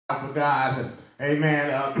For God.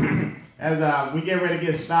 Amen. As we get ready to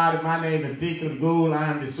get started, my name is Deacon Gould.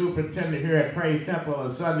 I am the superintendent here at Praise Temple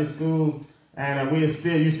of Sunday School. And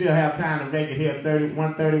you still have time to make it here,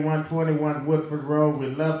 13121 Woodford Road.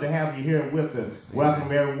 We'd love to have you here with us.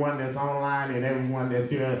 Welcome everyone that's online and everyone that's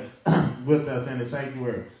here with us in the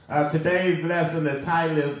sanctuary. Today's lesson, the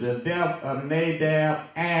title is The Death of Nadab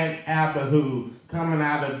and Abihu, coming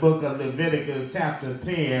out of the book of Leviticus chapter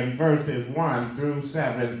 10, verses 1 through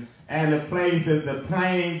 7. And the place is the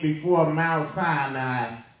plain before Mount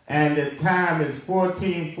Sinai, and the time is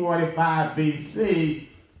 1445 BC.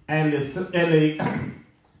 And the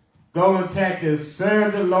golden text is,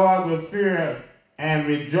 serve the Lord with fear and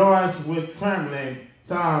rejoice with trembling,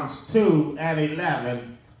 Psalms 2 and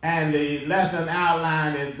 11. And the lesson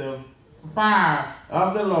outline is the fire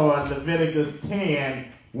of the Lord, Leviticus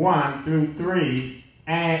 10, 1 through 3.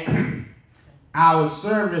 And our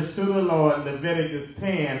service to the Lord, Leviticus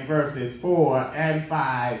 10, verses 4 and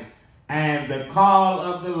 5. And the call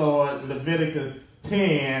of the Lord, Leviticus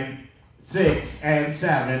 10, 6 and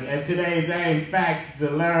 7. And today's aim facts to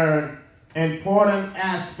learn important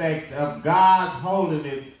aspects of God's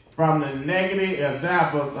holiness from the negative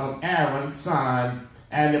examples of Aaron's son,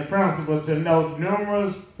 and the principle to note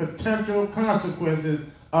numerous potential consequences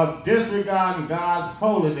of disregarding God's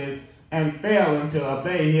holiness and failing to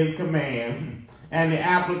obey his command, and the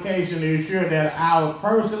application to ensure that our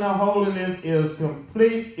personal holiness is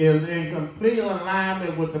in complete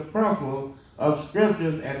alignment with the principles of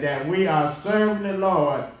scriptures, and that we are serving the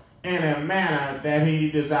Lord in a manner that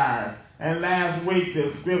he desires. And last week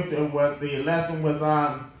the lesson was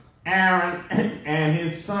on Aaron and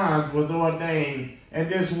his sons was ordained. And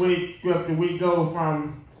this week scripture we go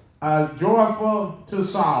from joyful to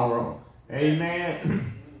sorrow.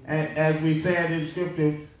 Amen. And as we said in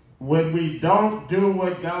scripture, when we don't do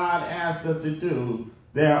what God asked us to do,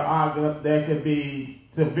 there could be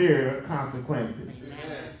severe consequences.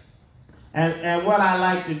 And what I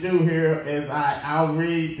like to do here is I'll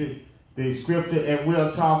read the scripture and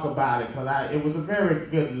we'll talk about it, because it was a very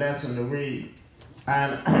good lesson to read.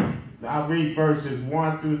 And I'll read verses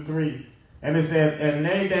 1 through 3. And it says, and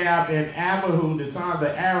Nadab and Abihu, the sons of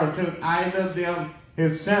Aaron, took either of them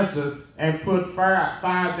his censers and put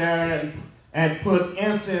fire therein and put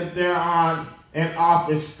incense thereon and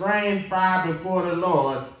offered strange fire before the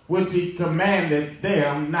Lord, which he commanded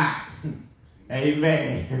them not.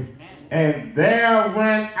 Amen. And there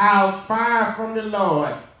went out fire from the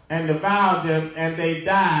Lord and devoured them, and they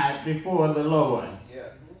died before the Lord. Yes.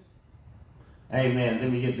 Amen.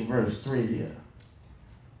 Let me get to verse 3 here.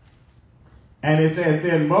 And it says,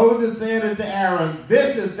 then Moses said unto Aaron,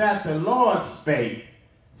 this is that the Lord spake,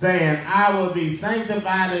 saying, I will be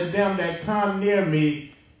sanctified in them that come near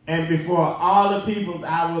me, and before all the peoples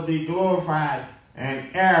I will be glorified. And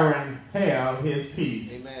Aaron held his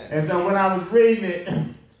peace. Amen. And so when I was reading it,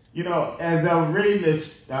 as I was reading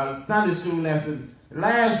this Sunday school lesson,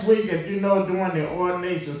 last week, as you know, during the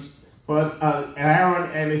ordinations for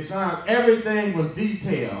Aaron and his son, everything was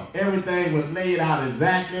detailed. Everything was laid out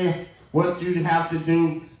exactly what you'd have to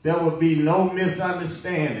do. There would be no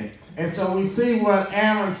misunderstanding. And so we see what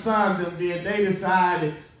Aaron's sons did. They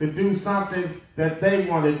decided to do something that they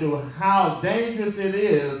want to do. How dangerous it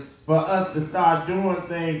is for us to start doing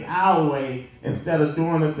things our way instead of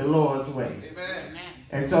doing it the Lord's way. Amen.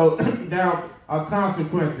 And so there are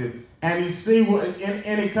consequences. And you see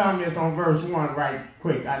any comments on verse 1 right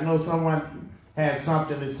quick. I know someone had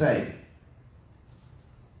something to say.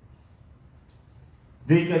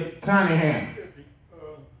 Deacon Cunningham.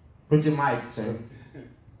 Put your mic, sir.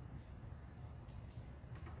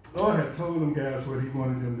 Lord had told them guys what he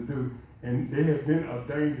wanted them to do. And they had been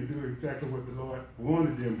ordained to do exactly what the Lord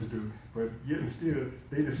wanted them to do. But yet and still,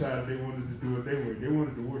 they decided they wanted to do it their way. They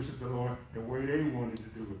wanted to worship the Lord the way they wanted to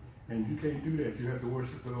do it. And you can't do that. You have to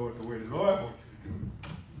worship the Lord the way the Lord wants you to do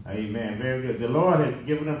it. Amen. Very good. The Lord had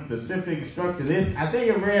given them specific instructions. I think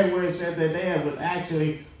it read where it said that they was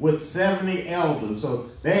actually with 70 elders.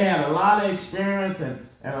 So they had a lot of experience and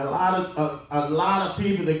a lot of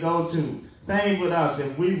people to go to. Same with us.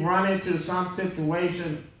 If we run into some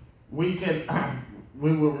situation, we can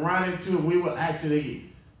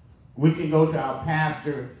go to our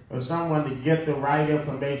pastor or someone to get the right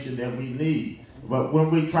information that we need. But when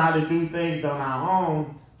we try to do things on our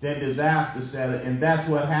own, then disaster set it, and that's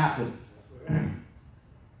what happened.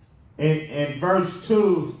 In verse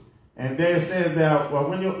 2, and there it says that, well,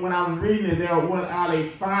 when I was reading it, there went out a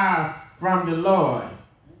fire from the Lord.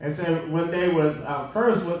 And so when they was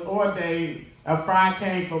first was ordained a fire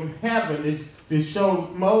came from heaven to show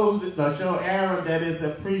Moses, to show Aaron that it's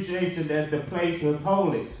appreciation that the place was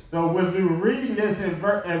holy. So if we were reading this in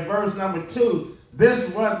verse number 2,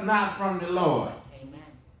 this was not from the Lord. Amen.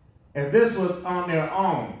 And this was on their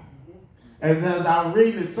own. And as I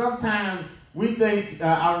read it, sometimes we think,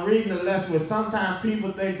 I'm reading the lesson where sometimes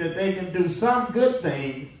people think that they can do some good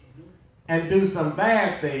things and do some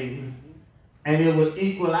bad things, and it will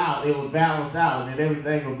equal out, it will balance out, and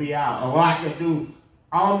everything will be out. Or I can do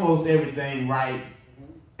almost everything right,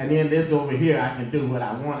 and then this over here, I can do what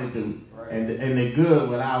I want to do. Right. And the good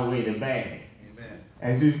will outweigh the bad. Amen.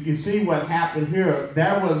 As you can see what happened here,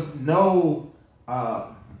 there was no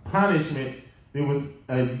punishment. It was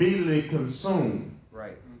immediately consumed.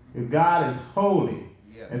 Right. God is holy.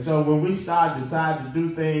 Yes. And so when we decide to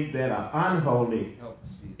do things that are unholy,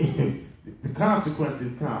 the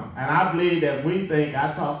consequences come. And I believe that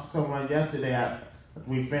I talked to someone yesterday,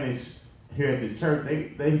 we finished here at the church,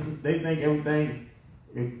 they think everything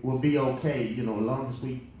will be okay, as long as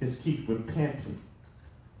we just keep repenting.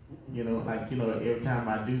 Every time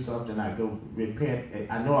I do something, I go repent.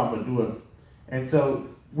 I know I'm going to do it. And so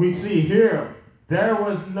we see here, there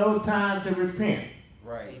was no time to repent.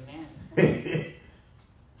 Right. Amen.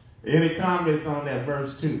 Any comments on that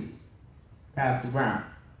verse 2? Pastor Brown.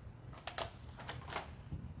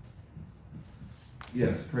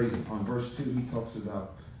 Yes, praise him. On verse 2, he talks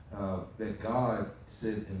about that God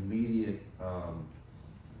sent immediate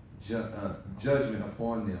judgment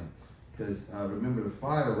upon them. Because remember, the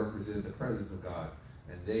fire represented the presence of God,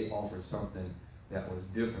 and they offered something that was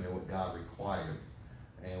different than what God required.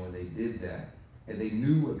 And when they did that, and they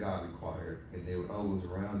knew what God required, and they were always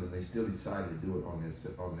around them, they still decided to do it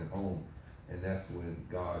on their own. And that's when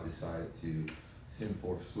God decided to send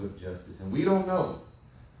forth swift justice. And we don't know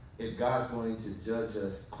if God's going to judge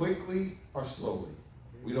us quickly or slowly.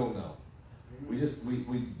 We don't know.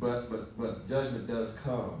 But judgment does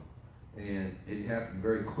come. And it happened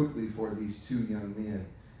very quickly for these two young men.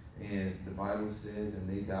 And the Bible says, and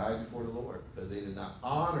they died before the Lord because they did not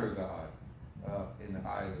honor God in the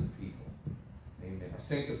eyes of people. Amen. Or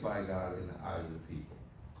sanctify God in the eyes of people.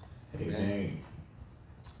 Amen.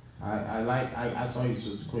 I saw you,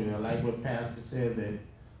 Sister Queen. I like what Pastor said,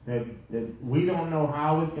 that we don't know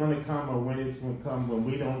how it's going to come or when it's going to come when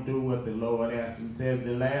we don't do what the Lord asked. It says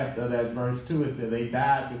the last of that verse 2, it says they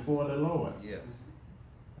died before the Lord. Yes.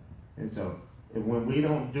 And so when we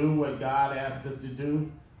don't do what God asked us to do,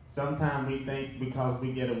 sometimes we think because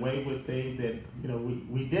we get away with things that,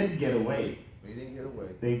 we didn't get away. We didn't get away.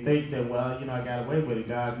 They think that, I got away with it,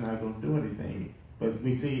 God's not going to do anything. But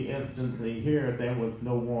we see instantly here, there was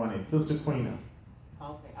no warning. Sister Queen.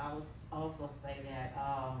 Okay, I was also say that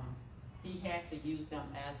he had to use them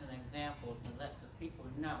as an example to let the people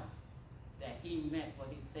know that he meant what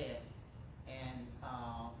he said, and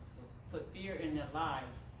to put fear in their lives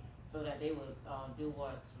so that they would do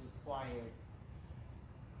what's required.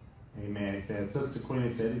 Amen. Sister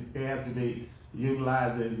Queen said it has to be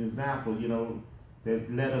utilized as an example, that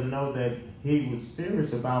let them know that he was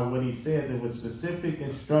serious about what he said. There were specific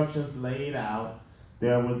instructions laid out.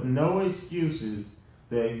 There was no excuses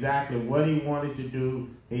to exactly what he wanted to do.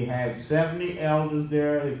 He had 70 elders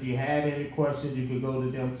there. If you had any questions, you could go to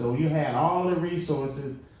them. So you had all the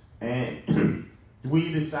resources, and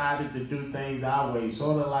we decided to do things our way.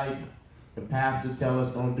 Sort of like the pastor tell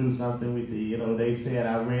us don't do something. We see, they said,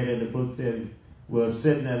 I read in the book, said, we're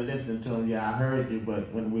sitting there listening to him. Yeah, I heard you,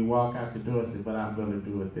 but when we walk out the door, I said, but I'm going to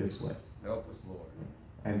do it this way. Help us, Lord.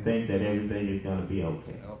 And think that everything is going to be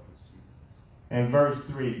okay. Help us, Jesus. And verse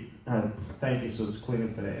 3, thank you, Sister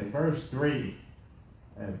Queen, for that. In verse 3,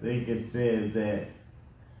 I think it says that,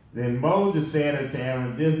 then Moses said unto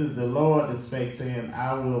Aaron, this is the Lord that spake, saying,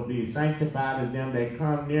 I will be sanctified to them that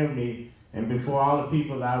come near me, and before all the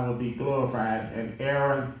people I will be glorified. And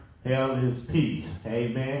Aaron held his peace.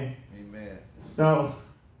 Amen. Amen. So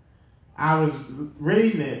I was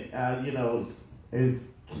reading it, it's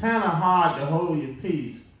kind of hard to hold your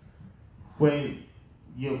peace when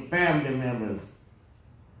your family members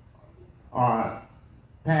are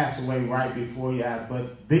passed away right before your eyes.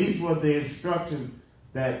 But these were the instructions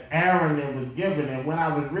that Aaron was given. And when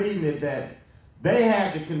I was reading it, that they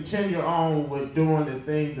had to continue on with doing the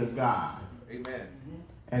things of God. Amen.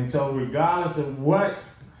 And so regardless of what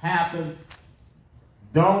happened,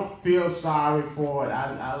 don't feel sorry for it.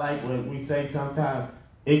 I like what we say sometimes,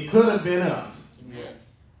 it could have been us. Amen.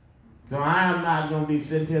 So I am not going to be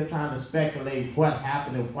sitting here trying to speculate what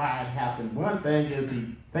happened and why it happened. One thing is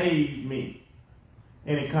he saved me.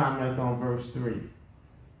 Any comments on verse 3?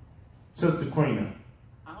 Sister Queen.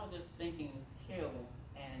 I was just thinking too,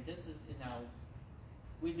 and this is,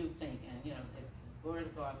 we do think, and you know, if the Word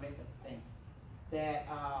of God make us think, that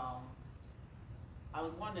I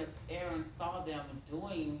was wondering if Aaron saw them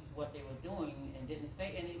doing what they were doing and didn't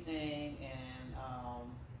say anything, and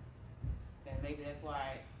maybe that's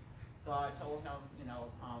why God told him, you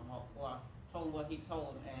know, or told him what he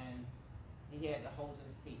told him, and he had to hold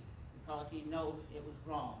his peace because he knew it was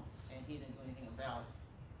wrong and he didn't do anything about it.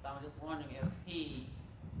 So I'm just wondering if he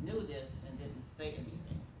knew this and didn't say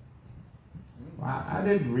anything. Well, I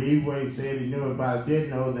didn't read where he said he knew it, but I did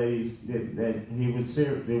know that he was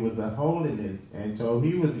serious. There was a holiness, and so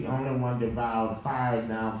he was the only one that vowed fire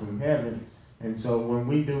down from heaven. And so when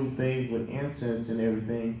we do things with incense and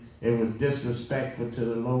everything, it was disrespectful to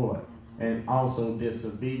the Lord and also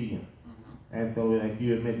disobedient. And so, like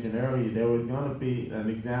you had mentioned earlier, there was going to be an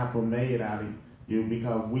example made out of you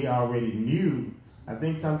because we already knew. I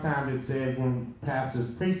think sometimes it says when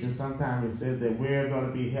pastors preaching, sometimes it says that we're going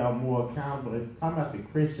to be held more accountable. It's talking about the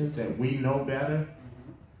Christians that we know better,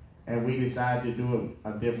 and we decide to do it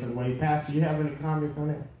a different way. Pastor, you have any comments on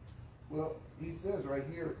that? Well, he says right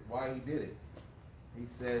here why he did it. He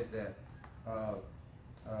says that,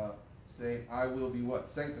 say, I will be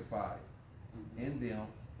what? Sanctified in them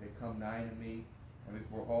that come nigh to me, and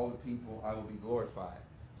before all the people I will be glorified.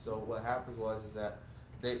 So what happens is that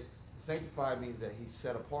sanctified means that he's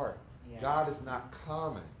set apart. Yeah. God is not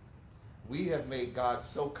common. We have made God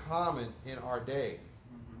so common in our day.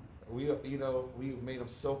 We made him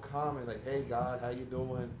so common, like, hey God, how you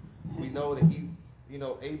doing? We know that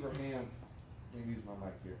Abraham, let me use my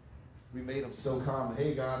mic here. We made him so common.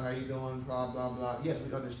 Hey God, how you doing? Blah, blah, blah. Yes,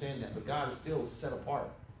 we understand that, but God is still set apart.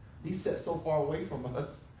 He's set so far away from us.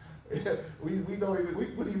 we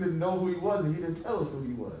wouldn't even know who he was if he didn't tell us who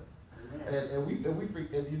he was.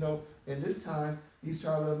 And this time he's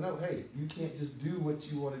trying to let them know, hey, you can't just do what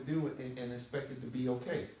you want to do and expect it to be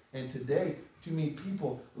okay. And today, too many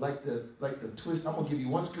people like the twist. I'm gonna give you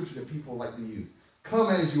one scripture that people like to use. Come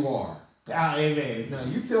as you are. Ah, amen. Now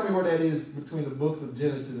you tell me where that is between the books of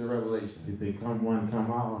Genesis and Revelation. If they come one, come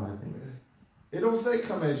all, I think. It don't say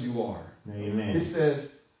come as you are. Amen. It says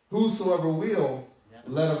whosoever will,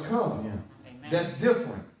 let him come. Yeah. That's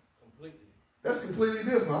different. That's completely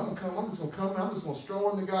different. I'm just gonna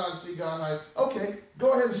stroll into God and see God. Okay,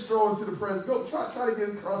 go ahead and stroll into the presence. Go try to get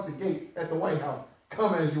across the gate at the White House.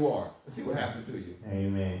 Come as you are. And see what happens to you.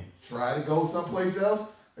 Amen. Try to go someplace else.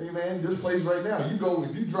 Amen. This place right now.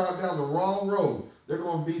 If you drive down the wrong road, there are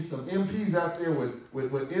going to be some MPs out there with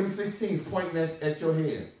M16s pointing at your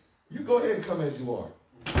head. You go ahead and come as you are.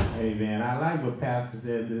 Amen. I like what Pastor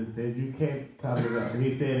said. He said you can't cover it up.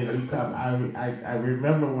 He said if you come, I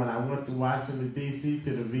remember when I went to Washington D.C.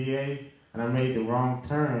 to the VA and I made the wrong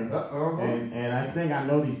turn, and I think I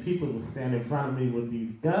know these people were standing in front of me with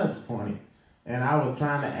these guns pointing, and I was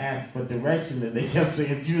trying to ask for direction, and they kept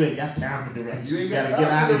saying you ain't got time for direction. You ain't gotta got get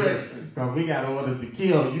time out for of here direction. because we got orders to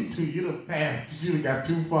kill you. You done passed. You done got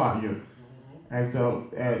too far here, and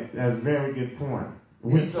so that's a very good point.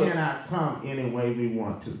 We cannot come any way we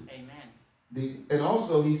want to. Amen. And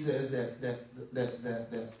also he says that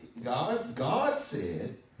God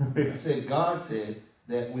said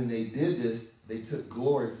that when they did this, they took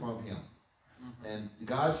glory from him. And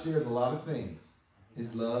God shares a lot of things.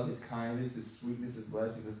 His love, his kindness, his sweetness, his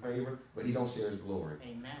blessings, his favor, but he don't share his glory.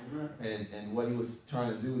 Amen. And what he was trying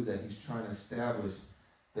to do is that he's trying to establish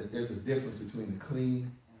that there's a difference between the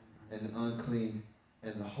clean and the unclean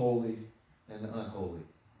and the holy and the unholy.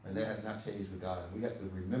 And that has not changed with God. And we have to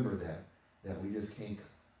remember that we just can't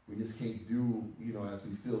do, as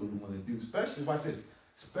we feel we want to do. Especially, watch this,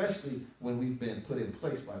 especially when we've been put in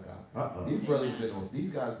place by God. These brothers these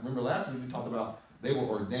guys, remember last week we talked about they were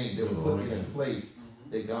ordained, they were put in place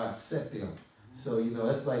that God set them. So,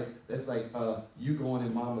 that's like you going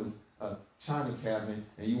in mama's china cabinet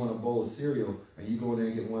and you want a bowl of cereal and you go in there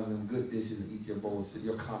and get one of them good dishes and eat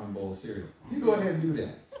your common bowl of cereal. You go ahead and do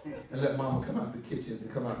that. And let mama come out the kitchen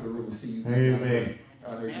and come out the room and see you. Amen.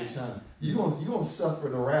 Out there in China. You gonna suffer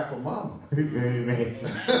the wrath of mama. Amen.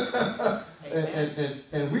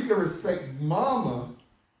 and we can respect mama.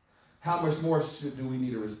 How much more do we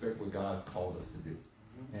need to respect what God's called us to do?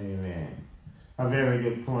 Amen. A very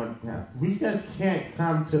good point. We just can't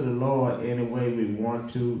come to the Lord any way we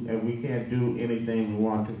want to, and we can't do anything we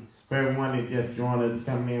want to. For everyone that just joined us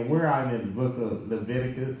coming in, we're out in the book of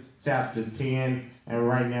Leviticus, chapter 10, and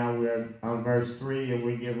right now we're on verse 3, and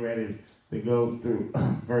we're getting ready to go through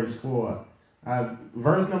verse 4.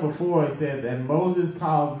 Verse number 4, it says, and Moses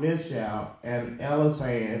called Mishal and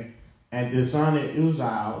Elazar and the son of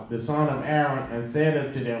Uzziel, the son of Aaron, and said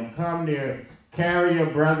unto them, come near, carry your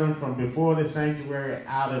brethren from before the sanctuary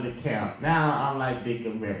out of the camp. Now I'm like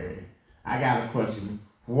Deacon Mary. I got a question.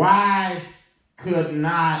 Why could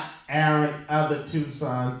not Aaron's other two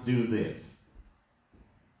sons do this?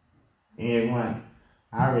 Anyone?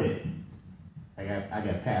 I read it. I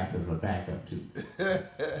got pastors to back up too.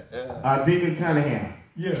 Deacon Cunningham.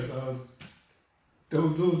 Yes,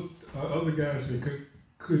 those other guys, they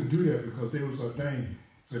couldn't do that because they was ordained.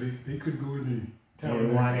 So they couldn't go in the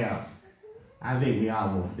tabernacle. Anyone else? I think we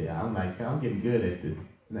almost there. I'm getting good at this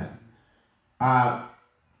now.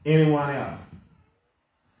 Anyone else?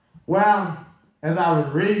 Well, as I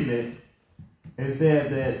was reading it, it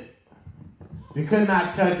said that they could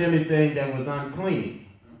not touch anything that was unclean.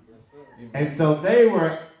 And so they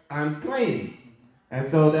were unclean. And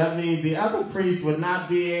so that means the other priests would not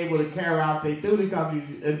be able to carry out their duty because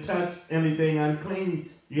you touch anything unclean,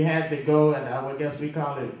 you had to go, and I guess we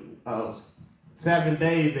call it 7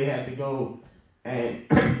 days they had to go and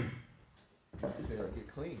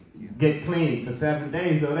get clean for 7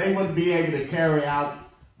 days. So they wouldn't be able to carry out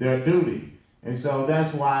their duty. And so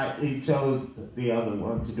that's why he chose the other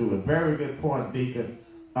one to do it. Very good point, Deacon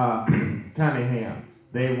Cunningham.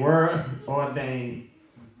 They were ordained.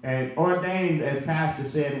 And ordained, as Pastor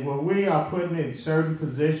said, when we are put in certain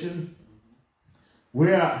positions,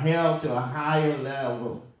 we are held to a higher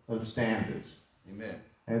level of standards. Amen.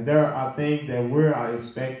 And there are things that we are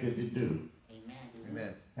expected to do. Amen.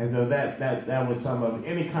 Amen. And so that was some of it.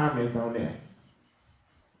 Any comments on that?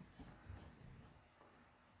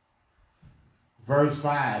 Verse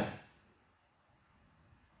 5.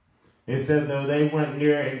 It says, though they went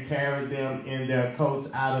near and carried them in their coats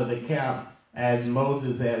out of the camp, as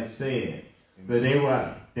Moses had said. But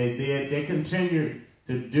they continued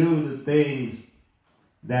to do the things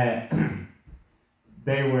that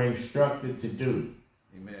they were instructed to do.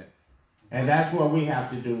 Amen. And that's what we have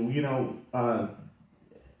to do. You know, I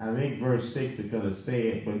think verse 6 is going to say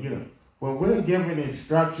it, but you know, when we're given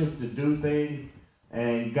instructions to do things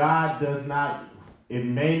and God does not, it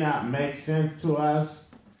may not make sense to us,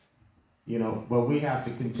 you know, but we have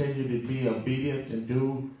to continue to be obedient and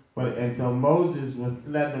do. And so Moses was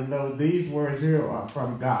letting them know these words here are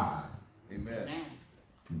from God. Amen.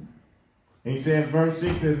 And he said, verse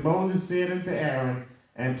 6 says, Moses said unto Aaron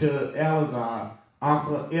and to Eleazar,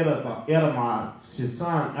 uncle Ithamar, his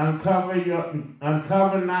son,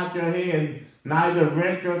 uncover not your head, neither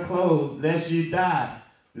rent your clothes, lest you die,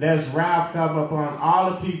 lest wrath come upon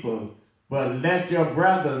all the people. But let your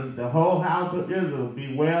brethren, the whole house of Israel,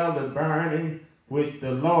 bewail the burning which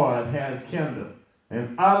the Lord has kindled.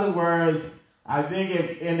 In other words, I think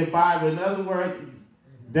in the Bible, in other words,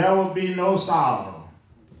 there will be no sorrow.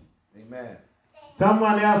 Amen.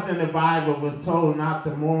 Someone else in the Bible was told not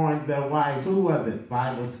to mourn their wives. Who was it?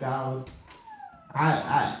 Bible scholars?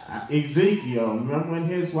 Ezekiel. Remember when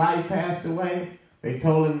his wife passed away? They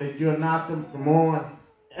told him that you're not to mourn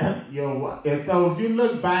your wife. And so if you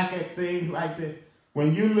look back at things like this,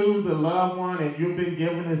 when you lose a loved one and you've been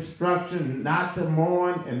given instruction not to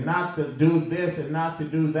mourn and not to do this and not to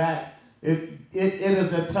do that, it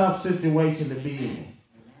is a tough situation to be in.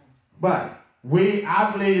 But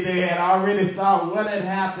I believe they had already saw what had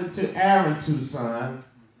happened to Aaron's two sons.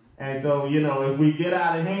 And so, you know, if we get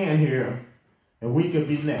out of hand here, and we could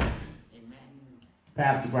be next. Amen.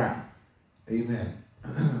 Pastor Brown. Amen.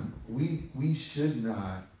 We should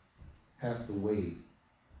not have to wait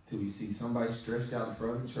till we see somebody stretched out in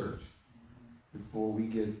front of the church before we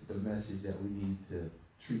get the message that we need to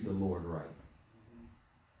treat the Lord right.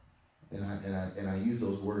 And I use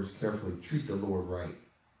those words carefully. Treat the Lord right.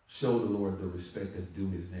 Show the Lord the respect that's due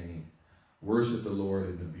his name. Worship the Lord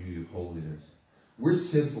in the beauty of holiness. We're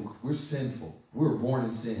sinful. We're sinful. We were born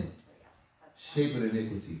in sin, shaped in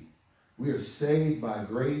iniquity. We are saved by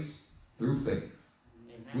grace through faith.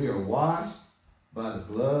 We are washed by the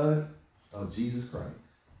blood of Jesus Christ.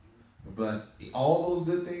 But all those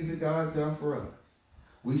good things that God has done for us,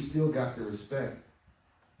 we still got to respect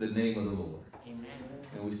the name of the Lord. Amen.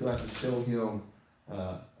 And we still have to show him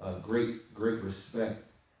a great respect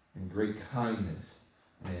and great kindness.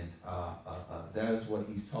 And that is what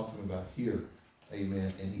he's talking about here.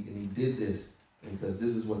 Amen. And he did this because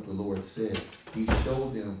this is what the Lord said. He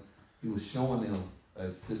showed them, he was showing them,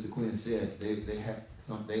 as Sister Quinn said, they had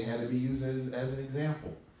to be used as an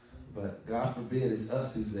example. But God forbid it's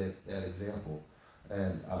us who's that example.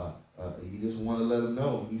 And he just want to let them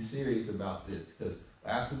know he's serious about this. Because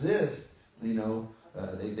after this, you know,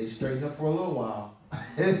 they straighten up for a little while.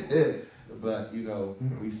 But, you know,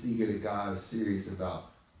 we see here that God is serious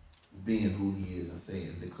about being who he is and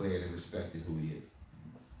saying, declaring and respecting who he is.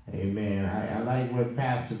 Amen. I like what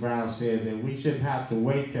Pastor Brown said, that we shouldn't have to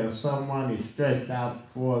wait till someone is stretched out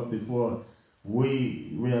for us before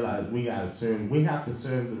we realize we got to serve. We have to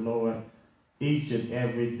serve the Lord each and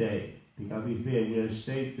every day. Because he said we're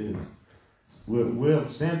shaped this. We're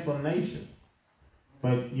a sinful nation.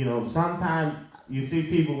 But, you know, sometimes you see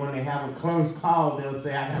people when they have a close call, they'll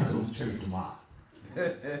say, I got to go to church tomorrow.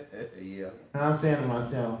 Yeah. And I'm saying to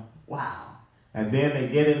myself, wow. And then they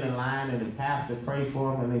get in the line and the pastor pray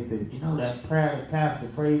for them, and they say, you know, that prayer the pastor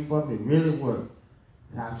prayed for me really worked.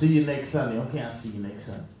 And I'll see you next Sunday. Okay, I'll see you next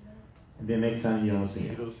Sunday. And then next Sunday you don't see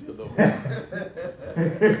him. You don't see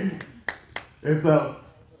him. And so,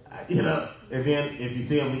 you know, and then if you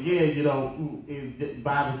see them again, you know, the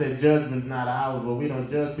Bible says judgment's not ours, but we don't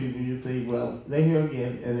judge people. You say, well, they're here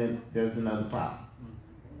again, and then there's another problem.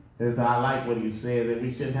 And so I like what you said, that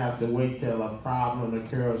we shouldn't have to wait till a problem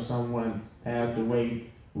occurs or someone has to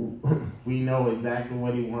wait. We know exactly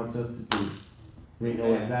what he wants us to do. We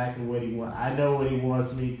know exactly what he wants. I know what he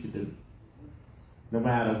wants me to do. No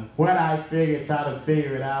matter what I try to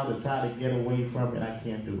figure it out or try to get away from it, I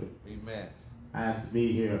can't do it. Amen. I have to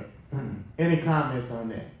be here. Any comments on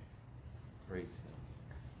that? Great.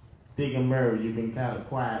 Deacon Murray, you've been kind of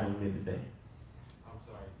quiet on me today. I'm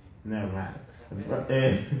sorry, Never mind.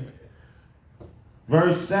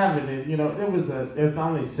 Verse 7 is, you know, there's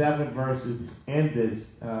only 7 verses in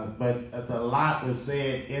this, but a lot was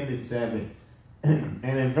said in the 7. And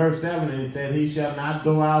in verse 7 it said, he shall not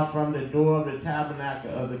go out from the door of the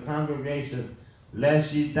tabernacle of the congregation,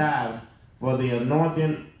 lest ye die, for the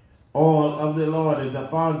anointing oil of the Lord is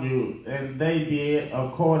upon you. And they did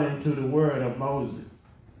according to the word of Moses.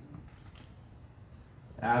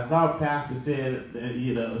 I thought Pastor said, that,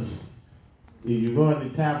 you know, if you go in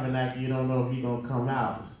the tabernacle, you don't know if you're going to come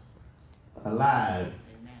out alive.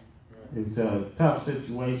 Amen. It's a tough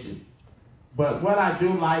situation. But what I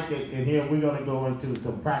do like, and here we're going to go into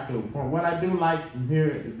some practical point. What I do like from here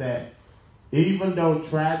is that even though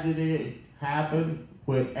tragedy happened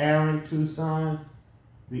with Aaron's 2 sons,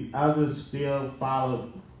 the others still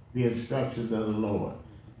followed the instructions of the Lord.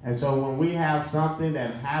 And so when we have something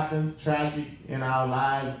that happens tragic in our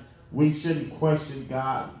lives, we shouldn't question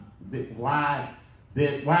God. Why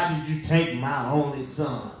did you take my only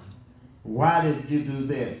son? Why did you do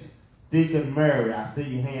this? Deacon Murray, I see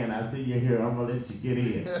your hand. I see you here. I'm going to let you get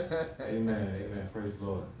in. Amen. Amen. Praise the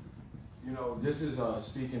Lord. You know, this is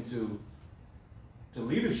speaking to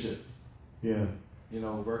leadership. Yeah. You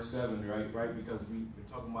know, verse 7, right? Because we're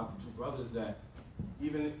talking about the 2 brothers that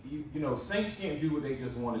even, you know, saints can't do what they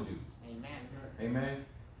just want to do. Amen. Amen.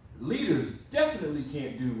 Leaders definitely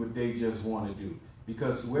can't do what they just want to do,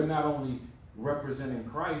 because we're not only representing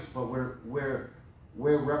Christ, but we're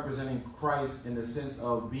representing Christ in the sense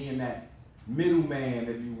of being that middleman,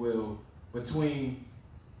 if you will, between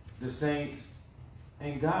the saints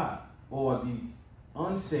and God, or the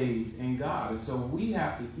unsaved and God. And so we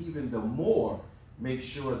have to even the more make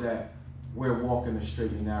sure that we're walking a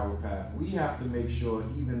straight and narrow path. We have to make sure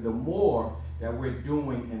even the more that we're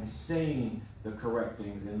doing and saying the correct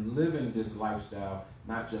things and living this lifestyle,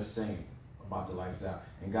 not just saying about the lifestyle.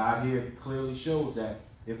 And God here clearly shows that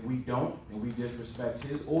if we don't and we disrespect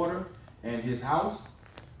his order and his house,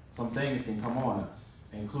 some things can come on us,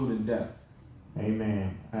 including death.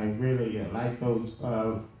 Amen. I really like those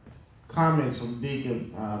comments from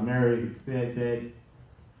Deacon Mary said that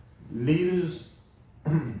leaders,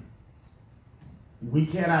 we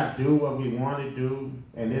cannot do what we want to do,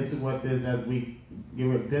 and this is what this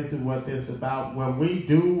this is what this is about. When we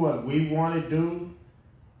do what we want to do,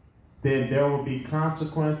 then there will be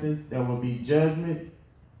consequences, there will be judgment.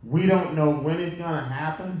 We don't know when it's going to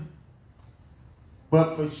happen,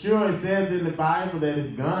 but for sure it says in the Bible that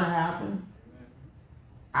it's going to happen.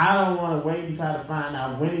 I don't want to wait and try to find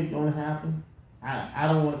out when it's going to happen. I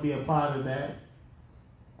don't want to be a part of that.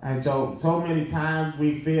 And so many times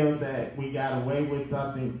we feel that we got away with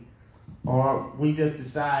something, or we just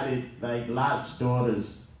decided, like Lot's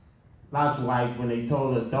wife, when they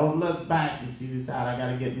told her, don't look back, and she decided, I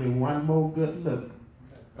got to get me one more good look.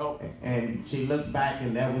 Oh. And she looked back,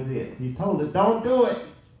 and that was it. He told her, don't do it.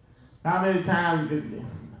 How many times did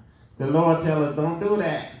the Lord tell us, don't do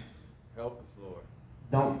that? Help us, Lord.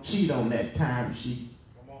 Don't cheat on that time sheet.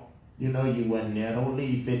 Come on. You know you wasn't there. Don't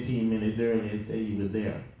leave 15 minutes early and say you were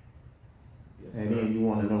there. Yes, And then you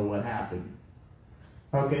want to know what happened.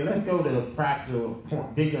 Okay, let's go to the practical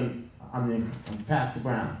point. Pastor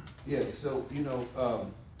Brown. Yes, so, you know,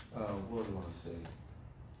 what do I want to say?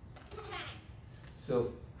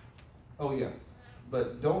 So, oh yeah,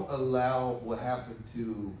 but don't allow what happened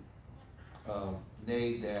to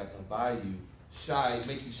Nadab and Abihu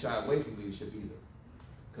make you shy away from leadership either.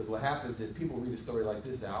 Because what happens is people read a story like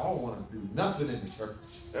this and I don't want to do nothing in the church.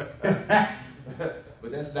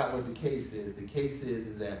 But that's not what the case is. The case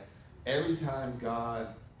is that every time God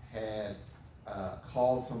had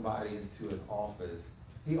called somebody into an office,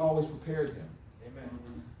 he always prepared them. Amen.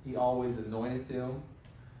 He always anointed them,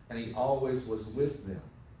 and he always was with them.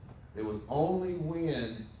 It was only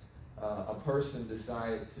when a person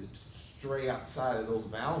decided to stray outside of those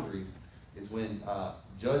boundaries is when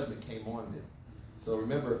judgment came on them. So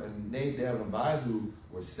remember, Nadab and Abihu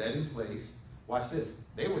were set in place. Watch this.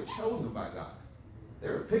 They were chosen by God. They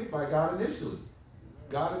were picked by God initially.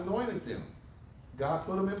 God anointed them. God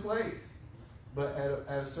put them in place. But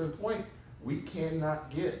at a certain point, we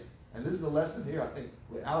cannot get, and this is the lesson here, I think,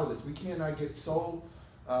 out of this, we cannot get so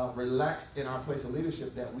relaxed in our place of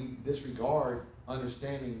leadership that we disregard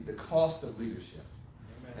understanding the cost of leadership.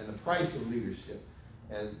 Amen. And the price of leadership,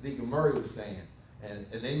 as Deacon Murray was saying. And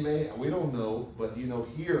they may, we don't know, but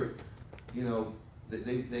here, they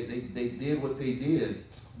did what they did.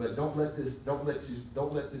 But don't let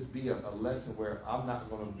this be a lesson where I'm not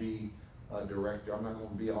going to be a director. I'm not going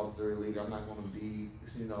to be an auxiliary leader. I'm not going to be,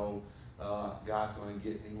 God's going to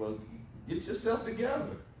get me. Well, get yourself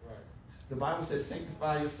together. Right. The Bible says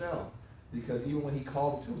sanctify yourself. Because even when he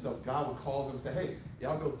called them to himself, God would call them and say, hey,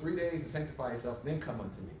 y'all go 3 days and sanctify yourself, then come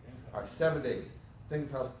unto me. Or 7 days,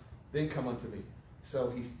 sanctify, then come unto me.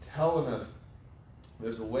 So he's telling us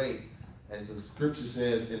there's a way, as the scripture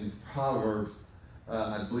says in Proverbs,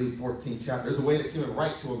 I believe 14th chapter, there's a way that seems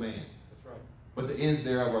right to a man. That's right. But the ends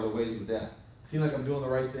thereof are the ways of death. Seems like I'm doing the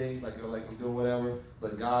right thing, like I'm doing whatever,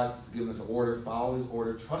 but God's given us an order, follow his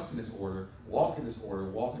order, trust in his order, walk in his order,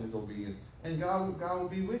 walk in his obedience, and God will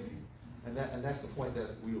be with you. And that's the point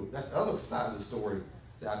that's the other side of the story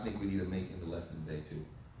that I think we need to make in the lesson today too.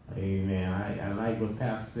 Amen. I like what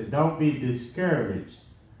Pastor said. Don't be discouraged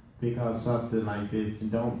because something like this,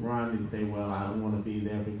 and don't run and say, well, I don't want to be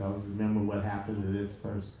there because remember what happened to this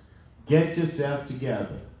person. Get yourself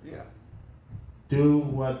together. Yeah. Do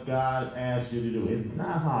what God asked you to do. It's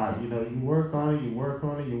not hard. You work on it, you work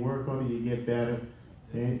on it, you work on it, you get better.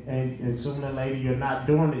 And sooner or later, you're not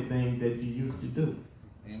doing the things that you used to do.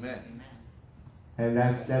 Amen. And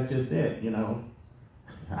that's just it,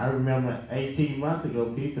 I remember 18 months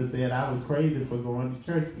ago, people said I was crazy for going to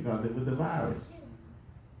church because it was a virus.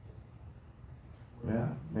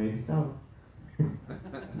 Well, maybe so.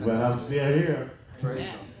 But I'm still here.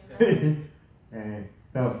 And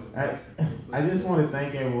so I just want to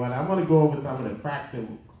thank everyone. I want to go over some of the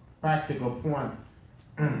practical points.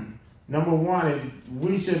 Number one is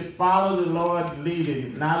we should follow the Lord's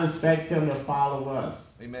leading, not expect him to follow us.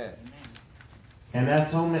 Amen. And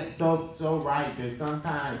that's so right that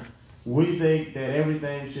sometimes we think that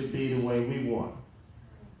everything should be the way we want.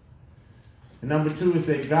 And number two is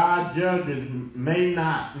that God's judgment may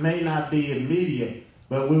not be immediate,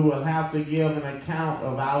 but we will have to give an account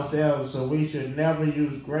of ourselves, so we should never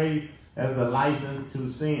use grace as a license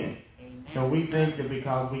to sin. Amen. So we think that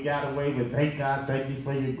because we got away with, thank God, thank you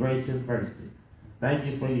for your grace and mercy. Thank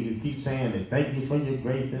you for you keep saying it. Thank you for your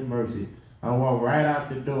grace and mercy. I walk right out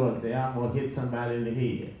the door and say, I'm going to hit somebody in the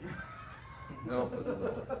head.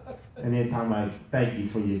 And then talking about, thank you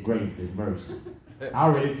for your grace and mercy. I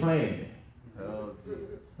already planned it.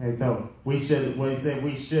 And so we should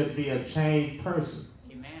be a changed person.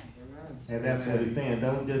 Amen. And that's what he's saying.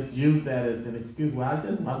 Don't just use that as an excuse. Well,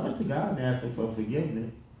 I went to God and asked him for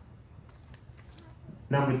forgiveness.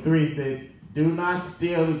 Number three said, do not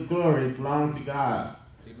steal the glory. It belongs to God.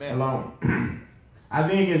 Amen. Alone. I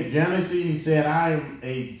think in Genesis he said, I am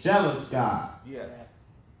a jealous God. Yes.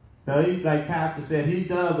 So he, like Pastor said, he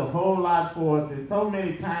does a whole lot for us. And so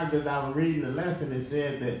many times as I was reading the lesson, it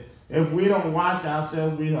said that if we don't watch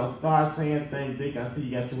ourselves, we'll start saying things. I see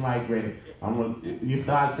you got your mic ready. You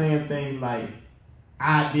start saying things like,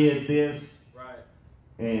 I did this. Right.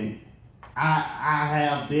 And I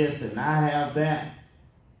have this and I have that.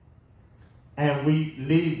 And we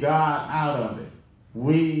leave God out of it.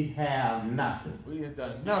 We have nothing. We have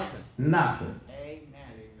done nothing. Nothing. Amen.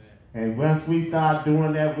 And once we start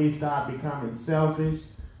doing that, we start becoming selfish.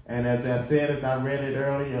 And as I said, as I read it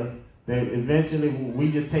earlier, that eventually we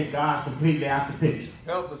just take God completely out the picture.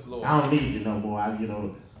 Help us, Lord. I don't need you no more.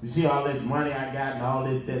 You see all this money I got and all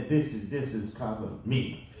this, that this is because of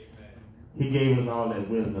me. Amen. He gave us all that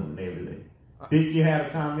wisdom and everything. Did you have a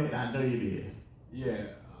comment? I know you did. Yeah.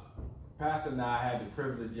 Pastor and I had the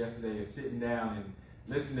privilege yesterday of sitting down and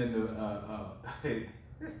listening to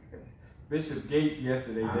Bishop Gates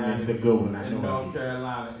yesterday down in North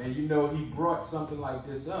Carolina. And he brought something like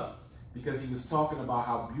this up because he was talking about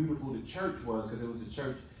how beautiful the church was because it was a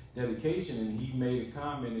church dedication, and he made a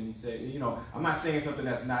comment and he said, I'm not saying something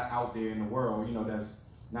that's not out there in the world, that's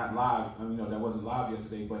not live, that wasn't live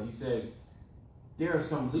yesterday, but he said, there are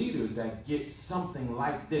some leaders that get something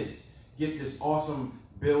like this, get this awesome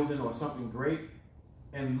building or something great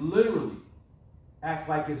and literally act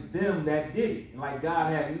like it's them that did it, and like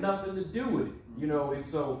God had nothing to do with it, you know. And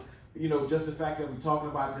so, you know, just the fact that we're talking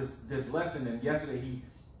about this lesson, and yesterday he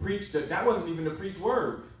preached it, that wasn't even a preached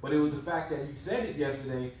word, but it was the fact that he said it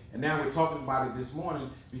yesterday, and now we're talking about it this morning,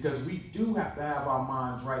 because we do have to have our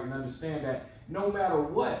minds right and understand that no matter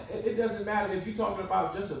what, it doesn't matter if you're talking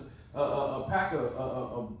about just a pack of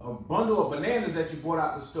a bundle of bananas that you bought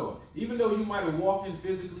out the store. Even though you might have walked in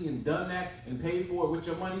physically and done that and paid for it with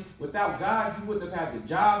your money, without God, you wouldn't have had the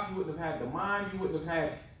job, you wouldn't have had the mind, you wouldn't have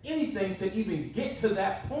had anything to even get to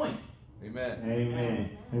that point. Amen. Amen.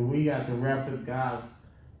 And we got to reference God.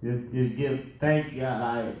 Just give thank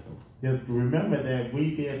God. Just remember that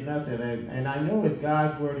we did nothing. And I know that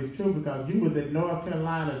God's word is true, because you was in North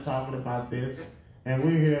Carolina talking about this, and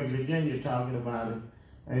we're here in Virginia talking about it.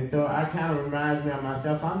 And so I kind of reminds me of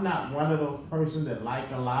myself. I'm not one of those persons that like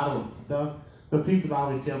a lot of stuff. The people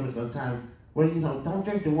always tell me sometimes, well, you know, don't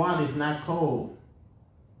drink the water, it's not cold.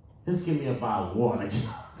 Just give me a bottle of water.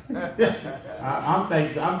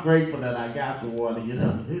 I'm grateful that I got the water, you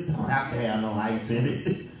know. It don't have to have no ice in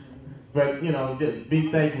it. But, you know, just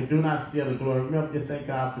be thankful. Do not steal the glory. Remember, just thank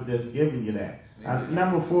God for just giving you that.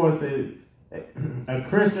 Number 4 says, a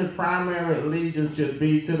Christian's primary allegiance should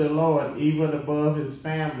be to the Lord, even above his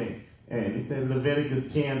family. And it says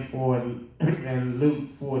Leviticus 10:4 and Luke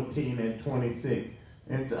 14:26.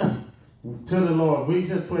 And to the Lord, we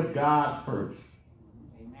should put God first.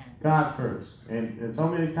 Amen. God first. And so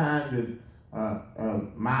many times it's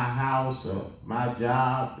my house or my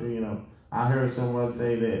job. You know, I heard someone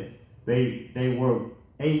say that they work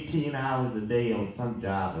 18 hours a day on some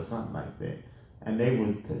job or something like that. And they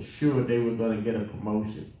were sure they were going to get a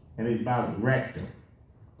promotion. And it about wrecked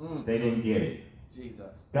them. They didn't get it. Jesus.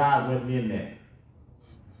 God wasn't in that.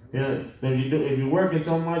 You know, if you're working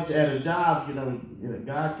so much at a job, you know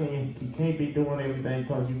God can't be doing everything,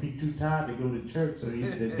 because you'd be too tired to go to church. So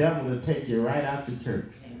the devil will take you right out to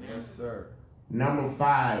church. Yes, sir. Number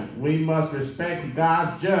 5, we must respect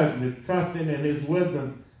God's judgment, trusting in his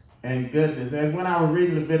wisdom and goodness. And when I was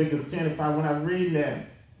reading Leviticus 10, when I was reading that,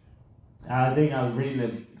 I think I was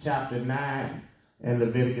reading chapter 9 in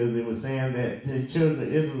Leviticus. It was saying that the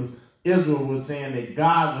children of Israel was saying that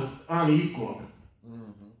God was unequal.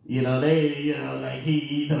 Mm-hmm. You know, like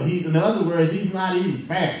he's in other words, he's not even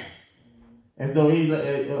fair. And so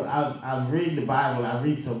I was reading the Bible. I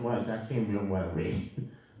read so much, I can't remember what I read.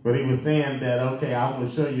 But he was saying that, okay, I'm going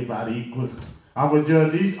to show you about equal. I'm going to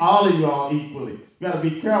judge all of you all equally. You got to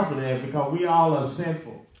be careful there, because we all are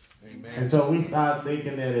sinful. Amen. And so we start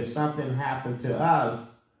thinking that if something happened to us,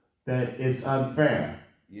 that it's unfair.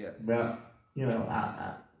 Yes. But, you know,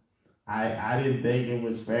 I didn't think it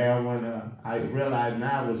was fair when I realized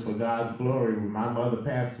now it was for God's glory. When my mother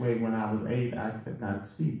passed away when I was 8, I could not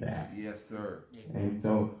see that. Yes, sir. And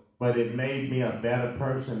so, but it made me a better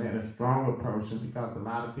person and a stronger person, because a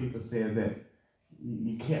lot of people said that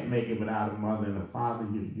you can't make it without a mother and a father.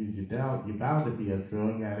 You're bound to be a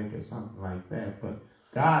drug addict or something like that. But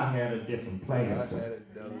God had a different plan.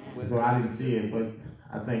 So I didn't see it, but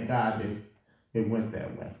I thank God that it went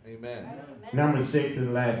that way. Amen. Number 6 is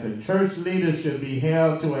last. The church leaders should be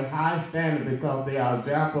held to a high standard, because they are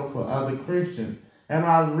example for other Christians. And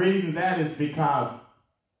I was reading that is because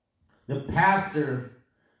the pastor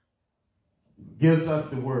gives us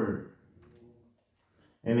the word.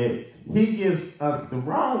 And if he gives us the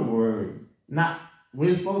wrong word,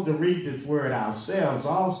 we're supposed to read this word ourselves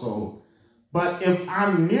also. But if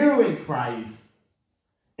I'm new in Christ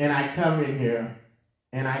and I come in here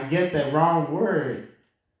and I get that wrong word,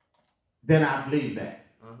 then I believe that.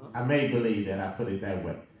 I may believe that, I put it that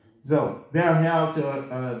way. So they're held to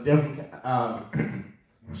a different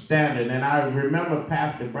standard. And I remember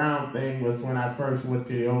Pastor Brown thing was when I first went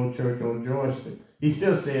to the old church on George Street. He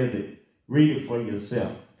still says it, read it for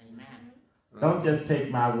yourself. Amen. Don't just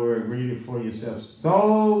take my word, read it for yourself.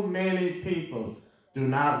 So many people do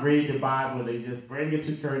not read the Bible. They just bring it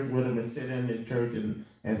to church with them and sit in the church and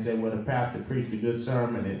say, well, the pastor preached a good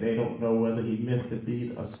sermon, and they don't know whether he missed the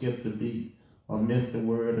beat or skipped the beat or missed the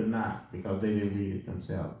word or not, because they didn't read it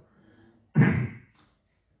themselves.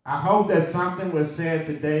 I hope that something was said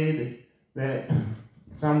today that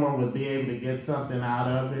someone would be able to get something out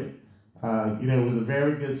of it. It was a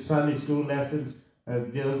very good Sunday school lesson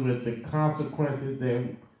dealing with the consequences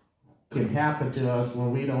that can happen to us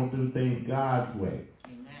when we don't do things God's way.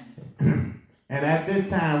 Amen. And at this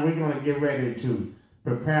time, we're going to get ready to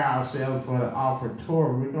prepare ourselves for the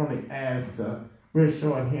offertory. We're going to ask, we're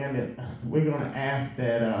short-handed, we're going to ask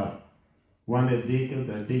that one of the deacons,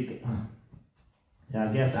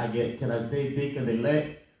 can I say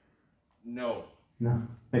deacon-elect? No. No.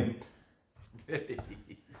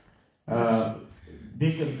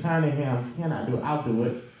 Deacon Cunningham cannot do it. I'll do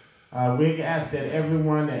it. We ask that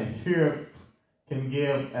everyone that here can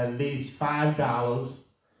give at least $5,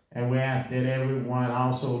 and we ask that everyone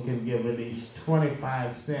also can give at least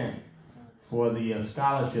 25 cents for the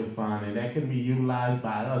scholarship fund, and that can be utilized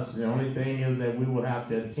by us. The only thing is that we would have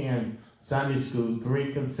to attend Sunday school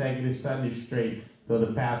 3 consecutive Sundays straight so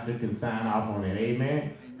the pastor can sign off on it.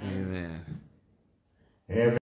 Amen? Amen. Every